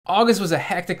August was a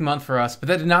hectic month for us, but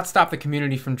that did not stop the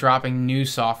community from dropping new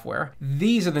software.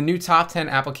 These are the new top 10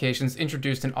 applications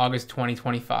introduced in August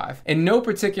 2025. In no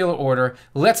particular order,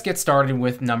 let's get started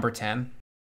with number 10.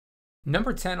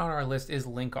 Number 10 on our list is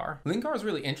Linkarr. Linkarr is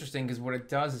really interesting because what it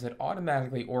does is it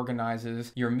automatically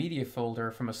organizes your media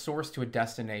folder from a source to a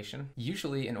destination.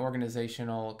 Usually an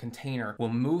organizational container will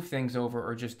move things over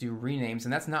or just do renames,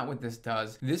 and that's not what this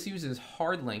does. This uses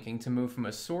hard linking to move from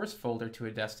a source folder to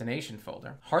a destination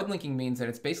folder. Hard linking means that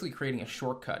it's basically creating a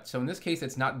shortcut. So in this case,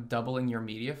 it's not doubling your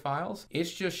media files.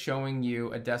 It's just showing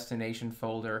you a destination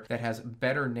folder that has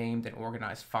better named and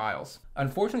organized files.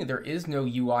 Unfortunately, there is no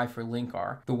UI for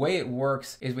Linkarr. The way it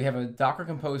works is we have a Docker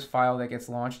Compose file that gets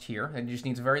launched here, and it just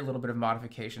needs a very little bit of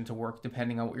modification to work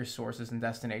depending on what your sources and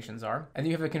destinations are. And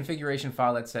then you have a configuration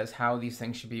file that says how these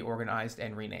things should be organized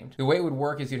and renamed. The way it would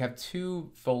work is you'd have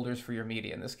two folders for your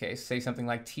media in this case, say something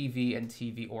like TV and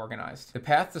TV organized. The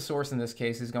path to source in this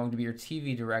case is going to be your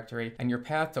TV directory, and your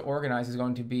path to organize is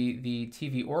going to be the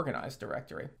TV organized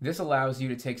directory. This allows you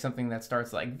to take something that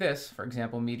starts like this, for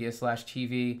example,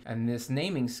 media/TV, and this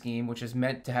naming scheme, which is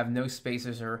meant to have no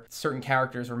spaces or certain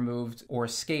characters removed or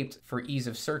escaped for ease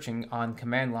of searching on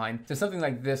command line, to something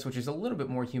like this, which is a little bit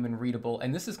more human readable,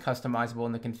 and this is customizable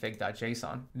in the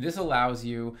config.json. This allows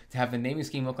you to have the naming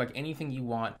scheme look like anything you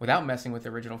want without messing with the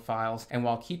original files and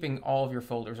while keeping all of your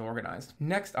folders organized.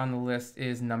 Next on the list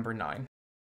is number 9.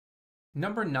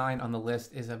 Number 9 on the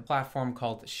list is a platform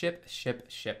called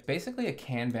ShipShipShip. Basically a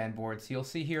Kanban board. So you'll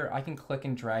see here, I can click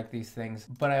and drag these things,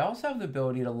 but I also have the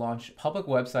ability to launch public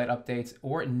website updates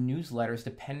or newsletters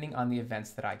depending on the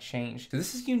events that I change. So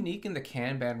this is unique in the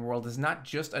Kanban world. It's not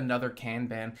just another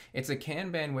Kanban. It's a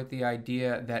Kanban with the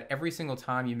idea that every single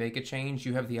time you make a change,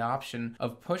 you have the option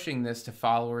of pushing this to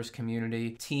followers, community,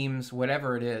 teams,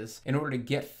 whatever it is, in order to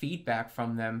get feedback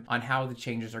from them on how the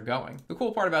changes are going. The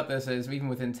cool part about this is even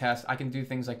within tests, I can do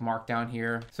things like markdown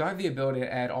here. So I have the ability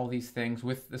to add all these things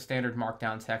with the standard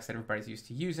markdown text that everybody's used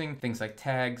to using, things like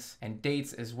tags and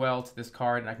dates as well to this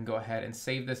card, and I can go ahead and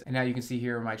save this, and now you can see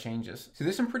here are my changes. So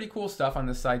there's some pretty cool stuff on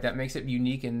this site that makes it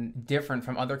unique and different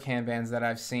from other Kanbans that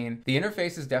I've seen. The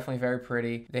interface is definitely very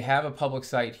pretty. They have a public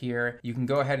site here. You can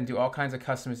go ahead and do all kinds of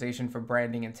customization for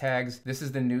branding and tags. This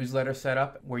is the newsletter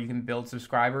setup where you can build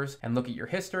subscribers and look at your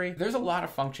history. There's a lot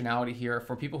of functionality here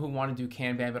for people who want to do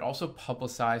Kanban but also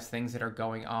publicize things that are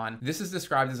going on. This is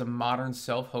described as a modern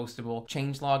self-hostable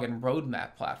changelog and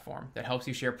roadmap platform that helps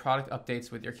you share product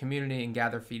updates with your community and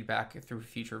gather feedback through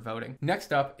future voting.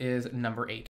 Next up is number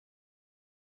 8.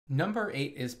 Number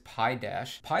 8 is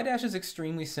PiDash. PiDash is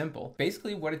extremely simple.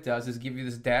 Basically what it does is give you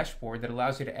this dashboard that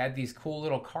allows you to add these cool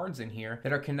little cards in here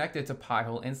that are connected to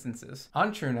Pi-hole instances.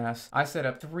 On TrueNAS, I set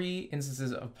up 3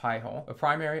 instances of Pi-hole, a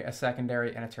primary, a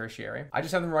secondary, and a tertiary. I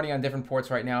just have them running on different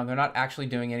ports right now. They're not actually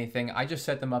doing anything. I just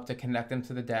set them up to connect them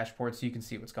to the dashboard so you can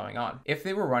see what's going on. If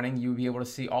they were running, you would be able to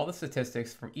see all the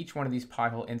statistics from each one of these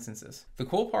Pi-hole instances. The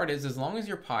cool part is as long as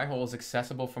your Pi-hole is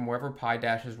accessible from wherever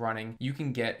PiDash is running, you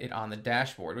can get it on the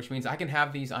dashboard, which means I can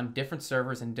have these on different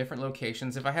servers in different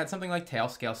locations. If I had something like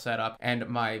Tailscale set up and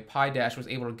my PiDash was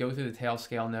able to go through the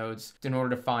Tailscale nodes in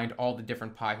order to find all the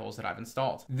different Pi holes that I've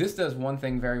installed. This does one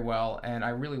thing very well, and I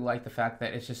really like the fact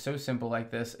that it's just so simple like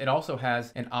this. It also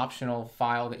has an optional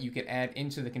file that you can add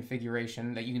into the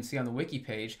configuration that you can see on the Wiki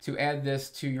page to add this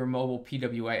to your mobile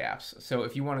PWA apps. So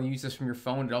if you want to use this from your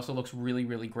phone, it also looks really,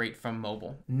 really great from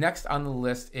mobile. Next on the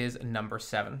list is number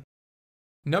 7.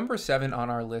 Number 7 on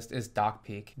our list is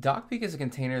Dockpeek. Dockpeek is a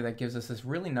container that gives us this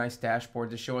really nice dashboard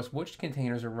to show us which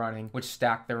containers are running, which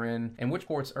stack they're in, and which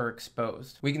ports are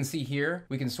exposed. We can see here,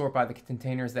 we can sort by the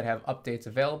containers that have updates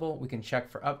available. We can check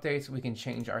for updates. We can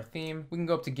change our theme. We can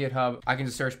go up to GitHub. I can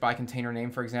just search by container name,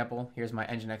 for example. Here's my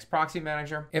Nginx proxy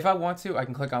manager. If I want to, I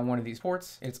can click on one of these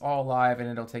ports. It's all live and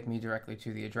it'll take me directly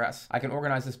to the address. I can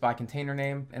organize this by container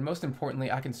name, and most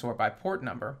importantly, I can sort by port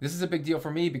number. This is a big deal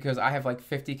for me because I have like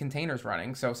 50 containers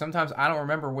running. So sometimes I don't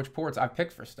remember which ports I've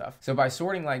picked for stuff. So by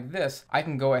sorting like this, I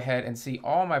can go ahead and see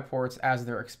all my ports as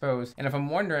they're exposed. And if I'm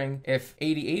wondering if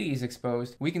 8080 is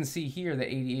exposed, we can see here that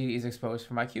 8080 is exposed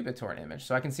for my qubit image.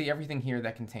 So I can see everything here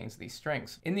that contains these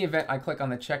strings. In the event I click on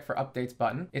the check for updates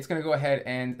button, it's going to go ahead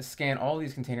and scan all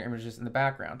these container images in the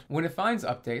background. When it finds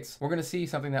updates, we're going to see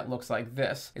something that looks like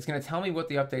this. It's going to tell me what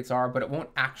the updates are, but it won't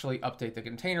actually update the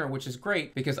container, which is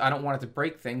great because I don't want it to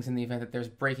break things in the event that there's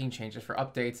breaking changes for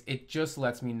updates. It just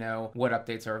lets me know what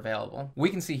updates are available. We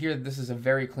can see here that this is a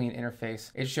very clean interface.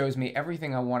 It shows me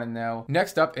everything I want to know.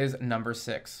 Next up is number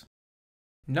 6.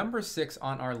 Number 6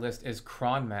 on our list is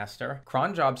cron master.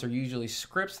 Cron jobs are usually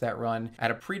scripts that run at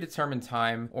a predetermined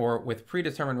time or with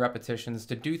predetermined repetitions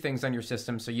to do things on your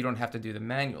system so you don't have to do them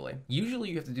manually. Usually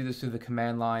you have to do this through the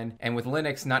command line, and with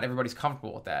Linux, not everybody's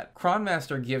comfortable with that. Cron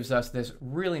master gives us this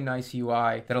really nice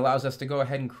UI that allows us to go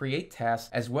ahead and create tasks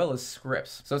as well as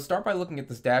scripts. So let's start by looking at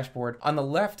this dashboard. On the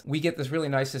left, we get this really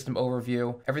nice system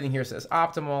overview. Everything here says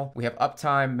optimal. We have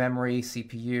uptime, memory,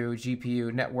 CPU,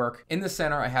 GPU, network. In the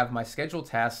center, I have my scheduled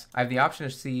tasks. I have the option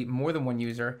to see more than one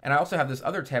user, and I also have this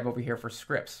other tab over here for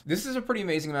scripts. This is a pretty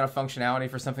amazing amount of functionality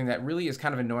for something that really is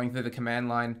kind of annoying through the command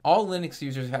line. All Linux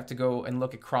users have to go and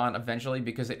look at cron eventually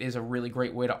because it is a really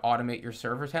great way to automate your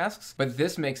server tasks, but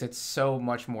this makes it so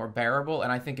much more bearable,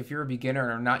 and I think if you're a beginner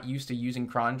and are not used to using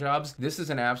cron jobs, this is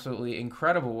an absolutely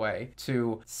incredible way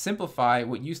to simplify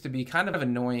what used to be kind of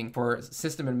annoying for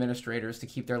system administrators to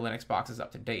keep their Linux boxes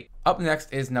up to date. Up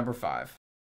next is number 5.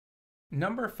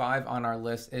 Number 5 on our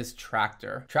list is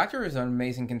Tracktor. Tracktor is an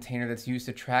amazing container that's used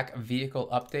to track vehicle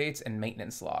updates and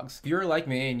maintenance logs. If you're like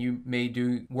me and you may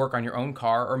do work on your own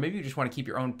car, or maybe you just want to keep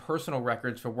your own personal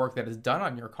records for work that is done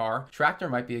on your car, Tracktor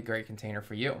might be a great container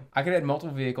for you. I could add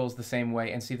multiple vehicles the same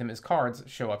way and see them as cards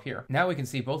show up here. Now we can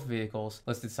see both vehicles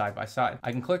listed side by side.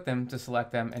 I can click them to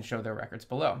select them and show their records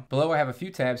below. Below I have a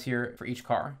few tabs here for each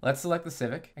car. Let's select the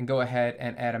Civic and go ahead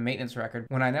and add a maintenance record.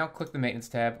 When I now click the maintenance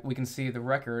tab, we can see the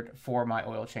record for my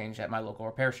oil change at my local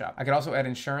repair shop. I could also add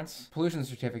insurance, pollution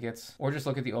certificates, or just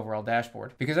look at the overall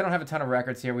dashboard. Because I don't have a ton of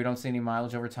records here, we don't see any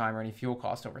mileage over time or any fuel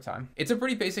cost over time. It's a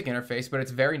pretty basic interface, but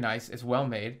it's very nice. It's well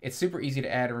made. It's super easy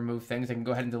to add and remove things. I can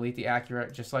go ahead and delete the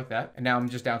Acura just like that. And now I'm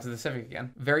just down to the Civic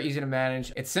again. Very easy to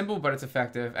manage. It's simple, but it's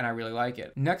effective, and I really like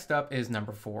it. Next up is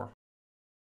number 4.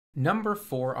 Number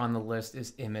 4 on the list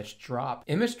is Immich Drop.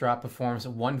 Immich Drop performs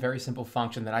one very simple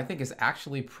function that I think is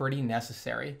actually pretty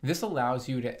necessary. This allows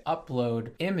you to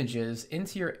upload images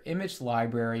into your image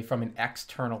library from an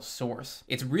external source.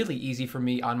 It's really easy for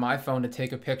me on my phone to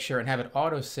take a picture and have it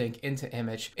auto sync into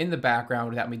Immich in the background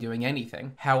without me doing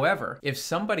anything. However, if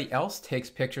somebody else takes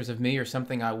pictures of me or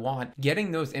something I want,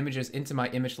 getting those images into my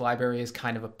image library is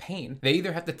kind of a pain. They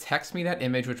either have to text me that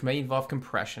image, which may involve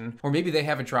compression, or maybe they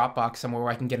have a Dropbox somewhere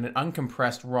where I can get an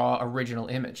uncompressed raw original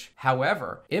image.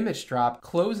 However, Immich Drop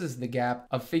closes the gap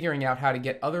of figuring out how to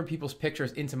get other people's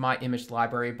pictures into my image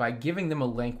library by giving them a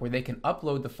link where they can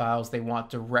upload the files they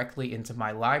want directly into my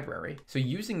library. So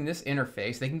using this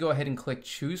interface, they can go ahead and click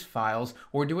choose files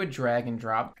or do a drag and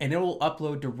drop, and it will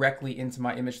upload directly into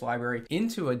my image library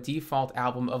into a default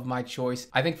album of my choice.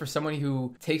 I think for somebody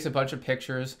who takes a bunch of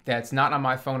pictures that's not on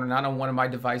my phone or not on one of my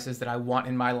devices that I want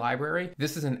in my library,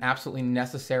 this is an absolutely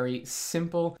necessary,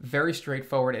 simple, very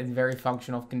straightforward and very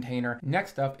functional container.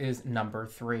 Next up is number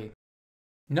 3.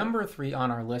 Number 3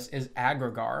 on our list is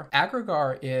Agregarr.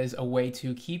 Agregarr is a way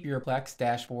to keep your Plex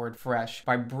dashboard fresh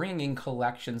by bringing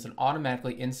collections and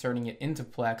automatically inserting it into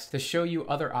Plex to show you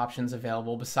other options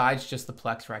available besides just the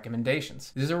Plex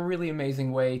recommendations. This is a really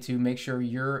amazing way to make sure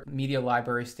your media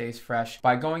library stays fresh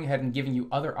by going ahead and giving you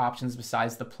other options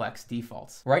besides the Plex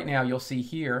defaults. Right now, you'll see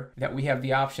here that we have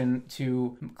the option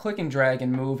to click and drag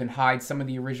and move and hide some of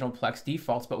the original Plex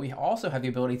defaults, but we also have the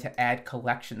ability to add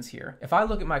collections here. If I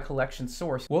look at my collection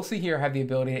source, we'll see here I have the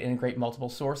ability to integrate multiple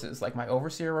sources like my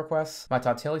overseer requests, my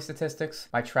Totally statistics,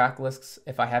 my track lists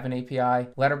if I have an API,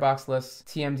 letterbox lists,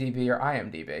 TMDB, or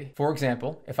IMDb. For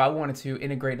example, if I wanted to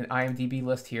integrate an IMDb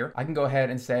list here, I can go ahead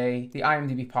and say the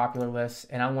IMDb popular list,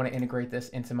 and I want to integrate this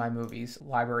into my movies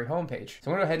library homepage.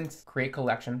 So I'm going to go ahead and create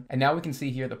collection, and now we can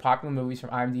see here the popular movies from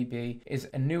IMDb is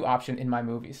a new option in my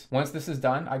movies. Once this is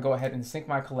done, I go ahead and sync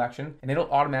my collection, and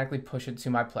it'll automatically push it to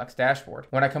my Plex dashboard.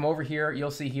 When I come over here, you'll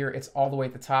see here it's all the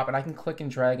way at the top, and I can click and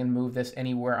drag and move this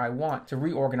anywhere I want to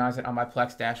reorganize it on my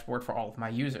Plex dashboard for all of my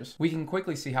users. We can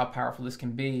quickly see how powerful this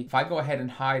can be. If I go ahead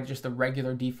and hide just the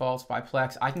regular defaults by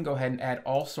Plex, I can go ahead and add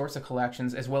all sorts of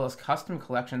collections as well as custom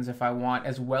collections if I want,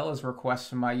 as well as requests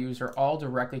from my user all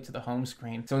directly to the home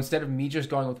screen. So instead of me just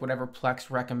going with whatever Plex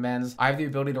recommends, I have the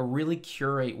ability to really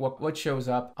curate what shows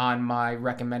up on my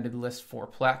recommended list for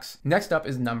Plex. Next up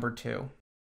is number 2.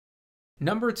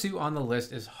 Number 2 on the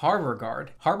list is HarborGuard.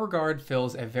 HarborGuard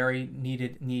fills a very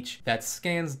needed niche that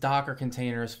scans Docker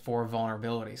containers for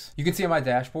vulnerabilities. You can see on my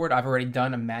dashboard, I've already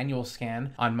done a manual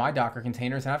scan on my Docker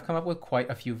containers, and I've come up with quite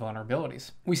a few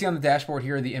vulnerabilities. We see on the dashboard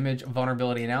here the image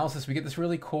vulnerability analysis. We get this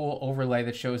really cool overlay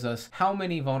that shows us how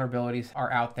many vulnerabilities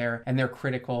are out there and their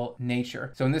critical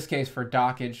nature. So in this case for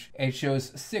Dockage, it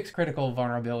shows 6 critical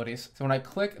vulnerabilities. So when I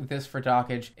click this for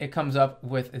Dockage, it comes up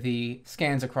with the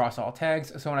scans across all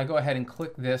tags. So when I go ahead and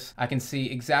click this, I can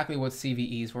see exactly what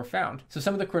CVEs were found. So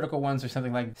some of the critical ones are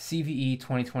something like CVE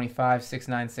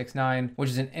 2025-6969, which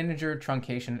is an integer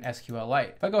truncation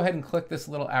SQLite. If I go ahead and click this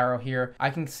little arrow here, I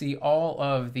can see all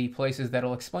of the places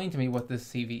that'll explain to me what this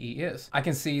CVE is. I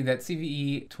can see that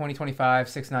CVE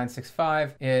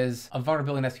 2025-6965 is a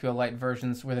vulnerability in SQLite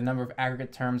versions where the number of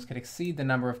aggregate terms could exceed the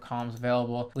number of columns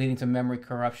available, leading to memory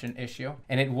corruption issue.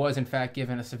 And it was in fact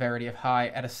given a severity of high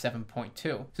at a 7.2.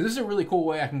 So this is a really cool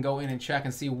way I can go in and check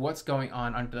and see what's going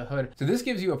on under the hood. So this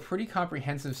gives you a pretty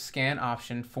comprehensive scan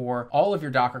option for all of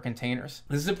your Docker containers.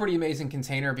 This is a pretty amazing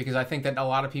container because I think that a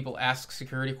lot of people ask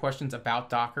security questions about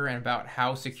Docker and about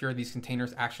how secure these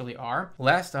containers actually are.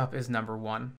 Last up is number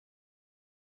one.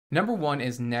 Number one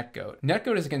is Netgoat.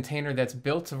 Netgoat is a container that's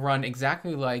built to run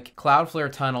exactly like Cloudflare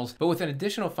tunnels, but with an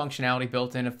additional functionality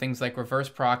built in of things like reverse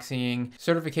proxying,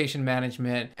 certification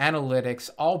management, analytics,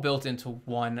 all built into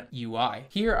one UI.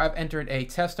 Here I've entered a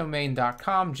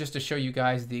testdomain.com just to show you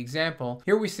guys the example.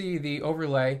 Here we see the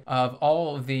overlay of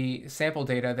all of the sample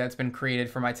data that's been created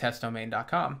for my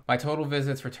testdomain.com. My total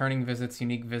visits, returning visits,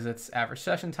 unique visits, average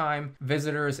session time,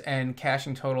 visitors, and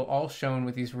caching total all shown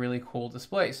with these really cool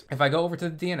displays. If I go over to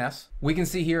the DNS, we can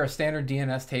see here a standard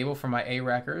DNS table for my A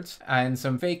records and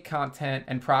some fake content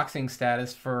and proxying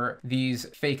status for these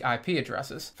fake IP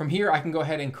addresses. From here, I can go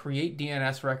ahead and create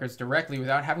DNS records directly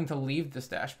without having to leave this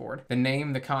dashboard. The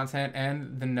name, the content,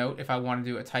 and the note if I want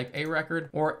to do a type A record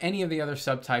or any of the other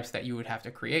subtypes that you would have to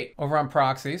create. Over on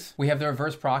proxies, we have the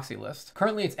reverse proxy list.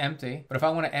 Currently it's empty, but if I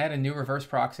want to add a new reverse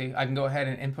proxy, I can go ahead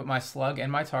and input my slug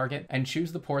and my target and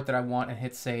choose the port that I want and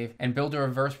hit save and build a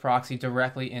reverse proxy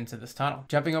directly into this tunnel.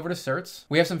 Jumping over to certs,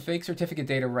 we have some fake certificate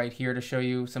data right here to show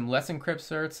you some Let's Encrypt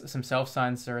certs, some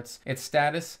self-signed certs, its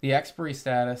status, the expiry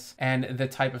status, and the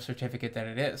type of certificate that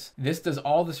it is. This does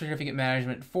all the certificate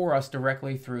management for us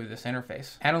directly through this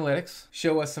interface. Analytics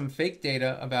show us some fake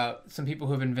data about some people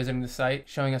who have been visiting the site,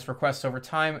 showing us requests over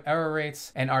time, error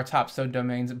rates, and our top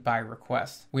subdomains by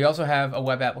request. We also have a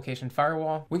web application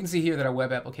firewall. We can see here that our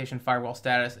web application firewall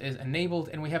status is enabled,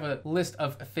 and we have a list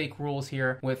of fake rules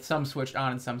here with some switched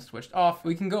on and some switched off.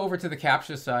 We can go over to the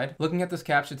CAPTCHA side. Looking at this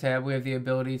CAPTCHA tab, we have the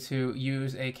ability to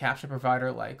use a CAPTCHA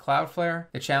provider like Cloudflare,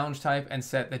 the challenge type, and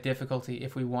set the difficulty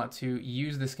if we want to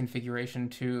use this configuration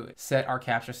to set our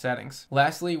CAPTCHA settings.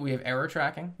 Lastly, we have error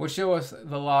tracking, which show us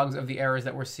the logs of the errors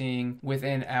that we're seeing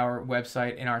within our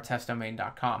website in our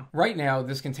testdomain.com. Right now,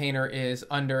 this container is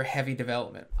under heavy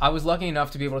development. I was lucky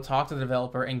enough to be able to talk to the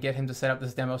developer and get him to set up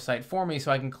this demo site for me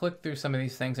so I can click through some of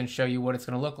these things and show you what it's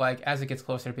going to look like as it gets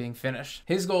closer to being finished.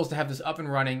 His goal is to have this up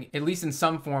and running at least in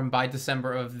some form by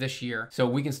December of this year, so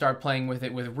we can start playing with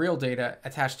it with real data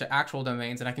attached to actual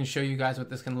domains, and I can show you guys what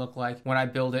this can look like when I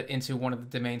build it into one of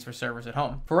the domains for servers at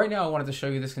home. For right now, I wanted to show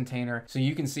you this container so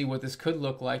you can see what this could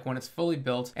look like when it's fully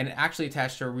built and actually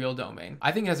attached to a real domain.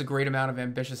 I think it has a great amount of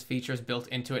ambitious features built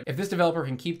into it. If this developer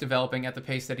can keep developing at the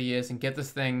pace that he is and get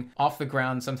this thing off the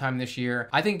ground sometime this year,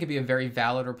 I think it could be a very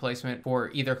valid replacement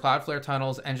for either Cloudflare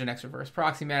tunnels, Nginx Reverse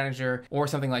Proxy Manager, or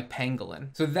something like Pangolin.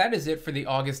 So that is it for the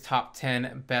August top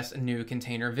 10 best new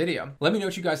container video. Let me know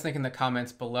what you guys think in the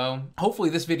comments below. Hopefully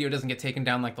this video doesn't get taken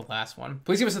down like the last one.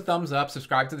 Please give us a thumbs up,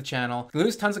 subscribe to the channel. Leave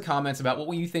us tons of comments about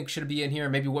what you think should be in here,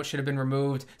 maybe what should have been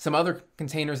removed, some other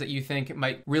containers that you think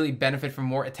might really benefit from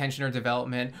more attention or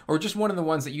development, or just one of the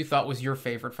ones that you thought was your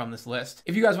favorite from this list.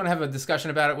 If you guys want to have a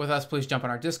discussion about it with us, please jump on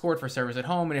our Discord for servers at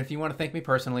home, and if you want to thank me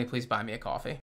personally, please buy me a coffee.